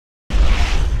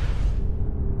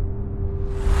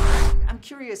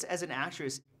curious, as an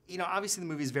actress, you know, obviously the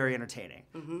movie is very entertaining,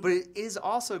 but it is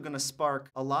also going to spark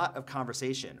a lot of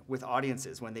conversation with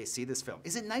audiences when they see this film.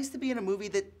 Is it nice to be in a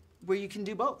movie where you can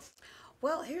do both?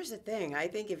 Well, here's the thing. I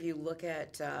think if you look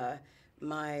at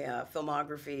my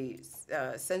filmography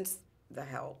since The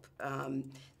Help,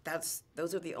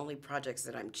 those are the only projects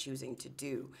that I'm choosing to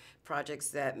do. Projects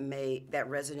that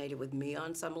resonated with me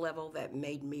on some level, that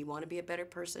made me want to be a better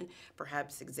person,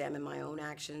 perhaps examine my own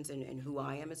actions and who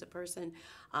I am as a person.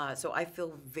 So I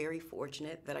feel very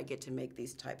fortunate that I get to make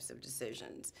these types of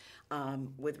decisions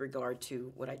with regard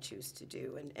to what I choose to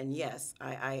do. And yes,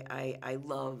 I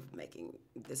love making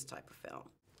this type of film.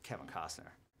 Kevin Costner.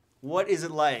 What is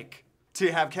it like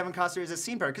to have Kevin Costner as a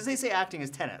scene partner? Because they say acting is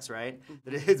tennis, right?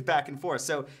 That it's back and forth.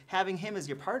 So having him as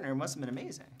your partner must have been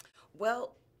amazing.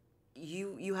 Well,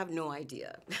 you have no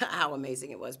idea how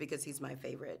amazing it was, because he's my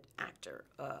favorite actor.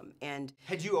 And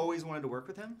had you always wanted to work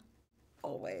with him?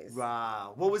 Always.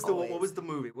 Wow. What was the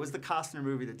movie? What was the Costner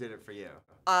movie that did it for you?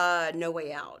 No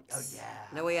Way Out. Oh yeah.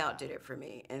 No Way Out did it for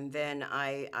me. And then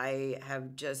I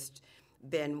have just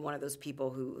been one of those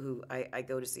people who I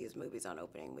go to see his movies on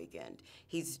opening weekend.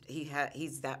 He's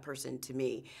that person to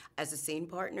me. As a scene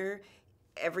partner,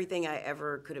 everything I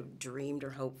ever could have dreamed or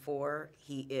hoped for,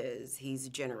 he is. He's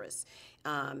generous.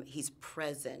 He's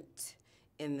present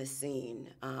in the scene.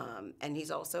 And he's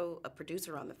also a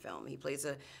producer on the film. He plays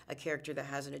a character that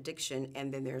has an addiction,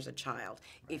 and then there's a child.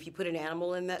 Right. If you put an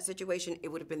animal in that situation, it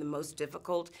would have been the most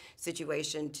difficult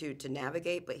situation to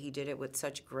navigate, but he did it with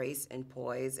such grace and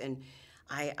poise. And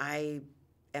I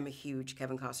am a huge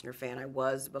Kevin Costner fan. I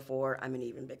was before. I'm an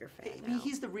even bigger fan now.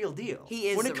 He's the real deal. He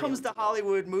is. When it comes to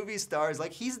Hollywood movie stars,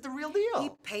 like, he's the real deal. He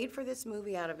paid for this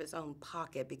movie out of his own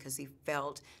pocket because he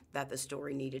felt that the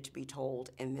story needed to be told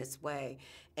in this way.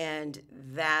 And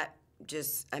that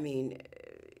just, I mean,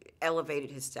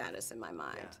 elevated his status in my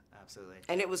mind. Yeah, absolutely.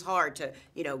 And it was hard to,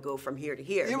 go from here to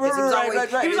here. Yeah, because he was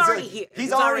right. He was already here.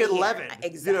 He's already at 11.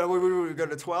 Exactly. You know, we go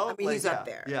to 12. I mean, like, he's up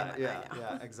there.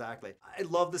 Yeah, exactly. I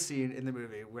love the scene in the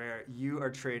movie where you are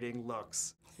trading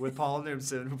looks with Paul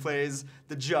Newsom, who plays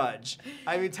the judge.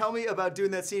 I mean, tell me about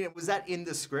doing that scene. Was that in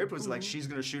the script? Was it like, she's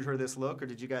going to shoot her this look, or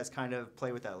did you guys kind of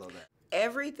play with that a little bit?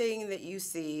 Everything that you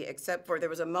see, except for there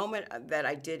was a moment that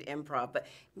I did improv, but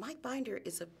Mike Binder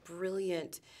is a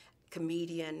brilliant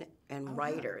comedian and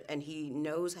writer, and he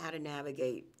knows how to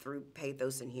navigate through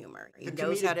pathos and humor. The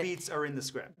comedic beats are in the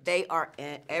script. They are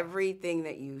everything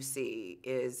that you see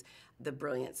is the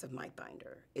brilliance of Mike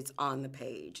Binder. It's on the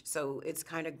page, so it's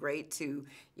kind of great to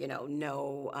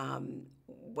know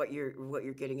what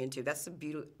you're getting into. That's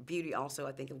the beauty also,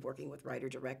 I think, of working with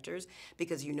writer-directors,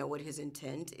 because you know what his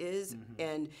intent is,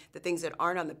 and the things that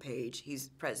aren't on the page, he's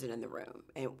present in the room,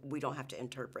 and we don't have to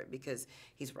interpret because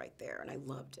he's right there, and I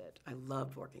loved it. I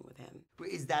loved working with him.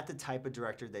 Is that the type of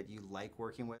director that you like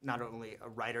working with? Not only a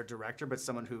writer-director, but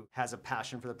someone who has a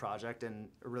passion for the project and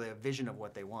really a vision of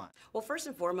what they want? Well, first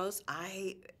and foremost,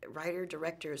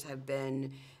 writer-directors have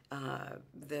been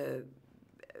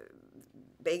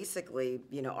basically,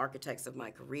 architects of my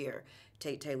career.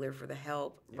 Tate Taylor for The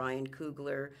Help, Ryan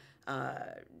Coogler,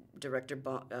 director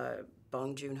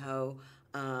Bong Joon-ho,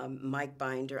 Mike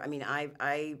Binder. I mean,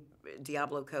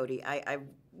 Diablo Cody. I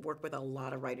work with a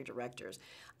lot of writer-directors.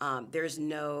 There's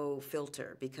no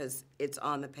filter because it's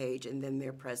on the page, and then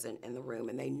they're present in the room,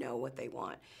 and they know what they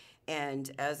want.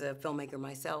 And as a filmmaker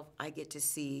myself, I get to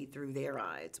see through their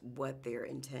eyes what their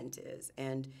intent is.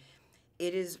 And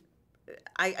it is,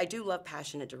 I do love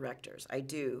passionate directors, I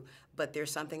do, but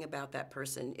there's something about that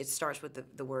person. It starts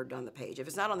with the word on the page. If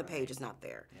it's not on the page, it's not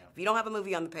there. Yeah. If you don't have a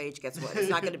movie on the page, guess what? It's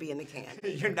not going to be in the can.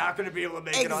 You're not going to be able to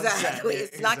make it on set. Exactly.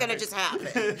 It's not going to just happen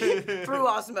through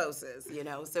osmosis,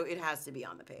 so it has to be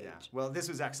on the page. Yeah. Well, this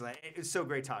was excellent. It was so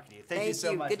great talking to you. Thank you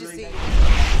so much. Good to see you.